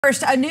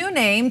First, a new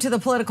name to the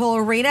political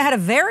arena had a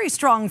very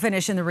strong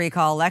finish in the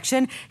recall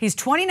election. He's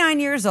 29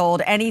 years old,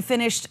 and he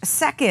finished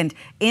second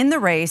in the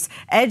race,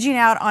 edging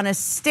out on a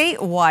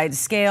statewide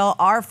scale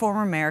our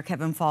former mayor,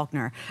 Kevin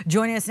Faulconer.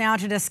 Joining us now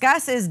to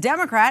discuss is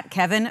Democrat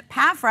Kevin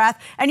Paffrath.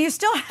 And you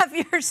still have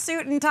your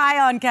suit and tie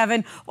on,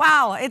 Kevin.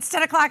 Wow, it's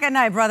 10 o'clock at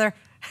night, brother.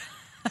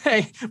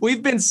 Hey,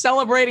 we've been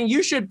celebrating.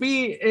 You should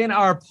be in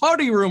our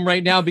party room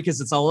right now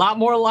because it's a lot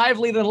more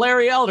lively than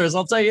Larry Elder's.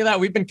 I'll tell you that.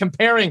 We've been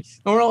comparing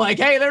and we're like,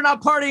 hey, they're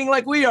not partying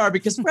like we are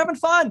because we're having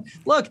fun.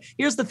 Look,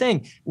 here's the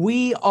thing.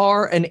 We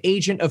are an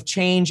agent of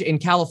change in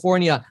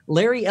California.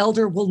 Larry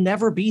Elder will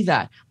never be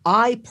that.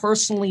 I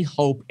personally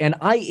hope and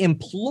I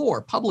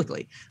implore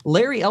publicly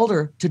Larry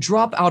Elder to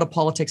drop out of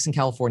politics in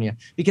California,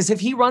 because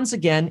if he runs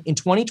again in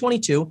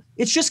 2022,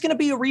 it's just going to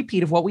be a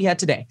repeat of what we had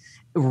today.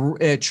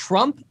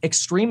 Trump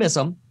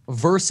extremism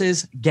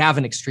versus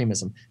Gavin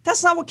extremism.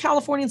 That's not what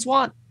Californians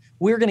want.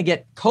 We're going to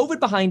get COVID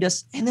behind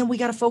us, and then we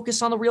got to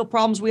focus on the real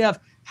problems we have: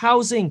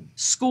 housing,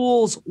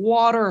 schools,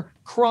 water,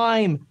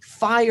 crime,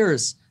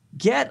 fires.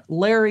 Get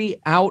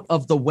Larry out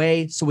of the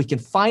way so we can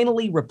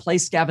finally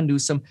replace Gavin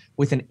Newsom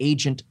with an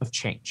agent of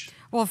change.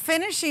 Well,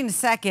 finishing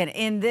second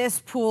in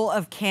this pool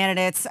of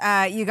candidates,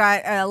 you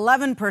got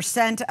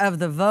 11% of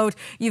the vote.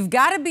 You've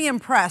got to be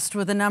impressed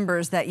with the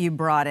numbers that you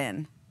brought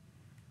in.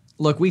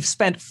 Look, we've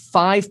spent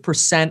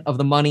 5% of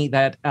the money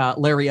that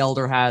Larry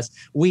Elder has.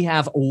 We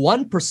have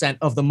 1%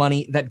 of the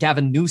money that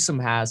Gavin Newsom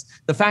has.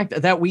 The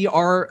fact that we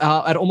are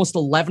at almost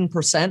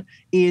 11%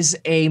 is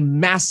a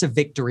massive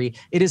victory.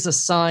 It is a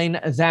sign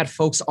that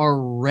folks are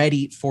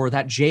ready for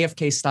that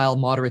JFK-style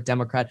moderate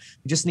Democrat.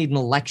 We just need an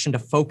election to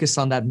focus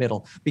on that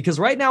middle. Because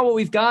right now what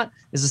we've got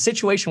is a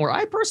situation where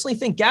I personally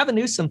think Gavin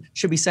Newsom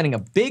should be sending a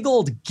big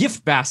old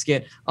gift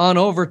basket on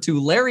over to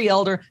Larry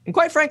Elder. And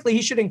quite frankly,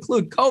 he should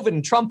include COVID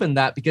and Trump in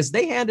that, because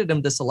they handed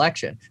him this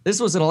election. This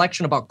was an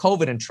election about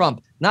COVID and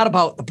Trump, not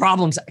about the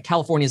problems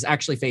California is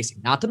actually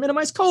facing. Not to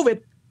minimize COVID,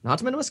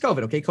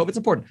 okay? COVID's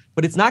important,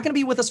 but it's not going to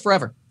be with us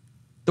forever.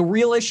 The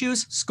real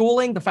issues,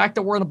 schooling, the fact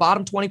that we're in the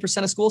bottom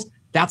 20% of schools,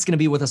 that's going to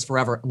be with us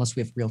forever unless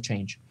we have real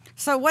change.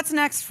 So what's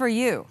next for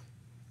you?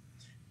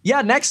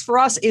 Yeah, next for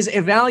us is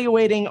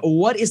evaluating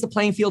what is the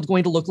playing field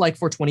going to look like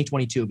for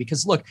 2022.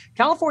 Because look,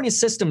 California's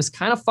system is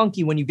kind of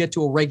funky when you get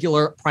to a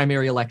regular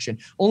primary election.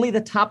 Only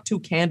the top two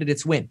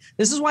candidates win.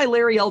 This is why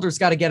Larry Elder's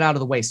got to get out of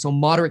the way so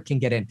moderate can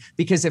get in.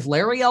 Because if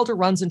Larry Elder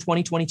runs in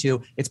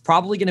 2022, it's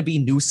probably going to be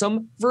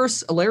Newsom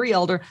versus Larry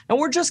Elder. And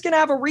we're just going to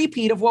have a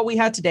repeat of what we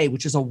had today,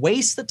 which is a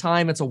waste of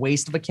time. It's a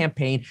waste of a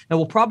campaign. And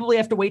we'll probably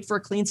have to wait for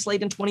a clean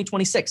slate in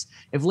 2026.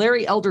 If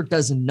Larry Elder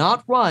does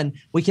not run,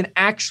 we can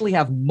actually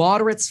have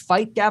moderates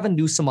fight Gavin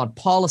Newsom on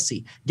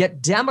policy, get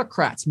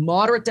Democrats,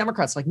 moderate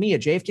Democrats like me, a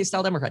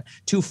JFK-style Democrat,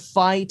 to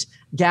fight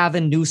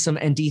Gavin Newsom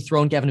and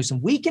dethrone Gavin Newsom.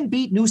 We can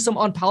beat Newsom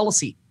on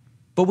policy,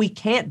 but we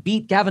can't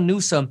beat Gavin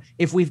Newsom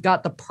if we've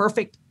got the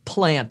perfect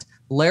plant,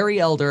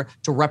 Larry Elder,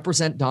 to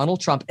represent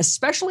Donald Trump,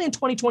 especially in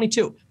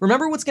 2022.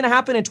 Remember what's going to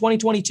happen in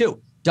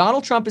 2022.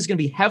 Donald Trump is going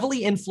to be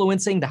heavily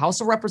influencing the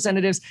House of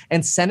Representatives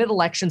and Senate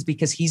elections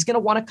because he's going to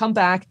want to come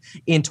back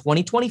in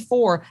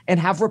 2024 and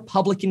have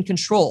Republican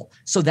control.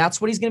 So that's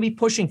what he's going to be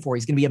pushing for.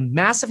 He's going to be a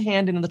massive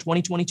hand in the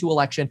 2022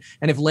 election.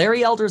 And if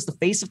Larry Elder is the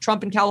face of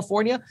Trump in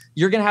California,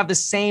 you're going to have the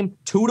same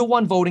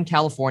 2-to-1 vote in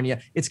California.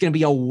 It's going to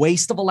be a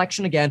waste of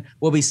election again.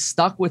 We'll be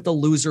stuck with the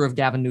loser of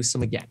Gavin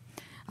Newsom again.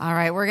 All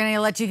right, we're going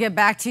to let you get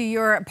back to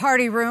your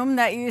party room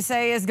that you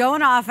say is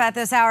going off at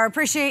this hour.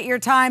 Appreciate your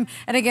time.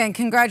 And again,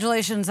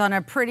 congratulations on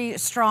a pretty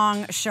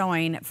strong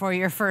showing for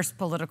your first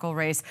political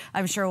race.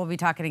 I'm sure we'll be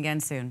talking again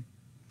soon.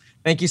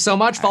 Thank you so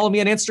much. Follow me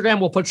on Instagram.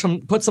 We'll put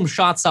some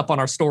shots up on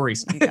our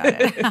stories. You got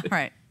it. All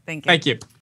right. Thank you. Thank you.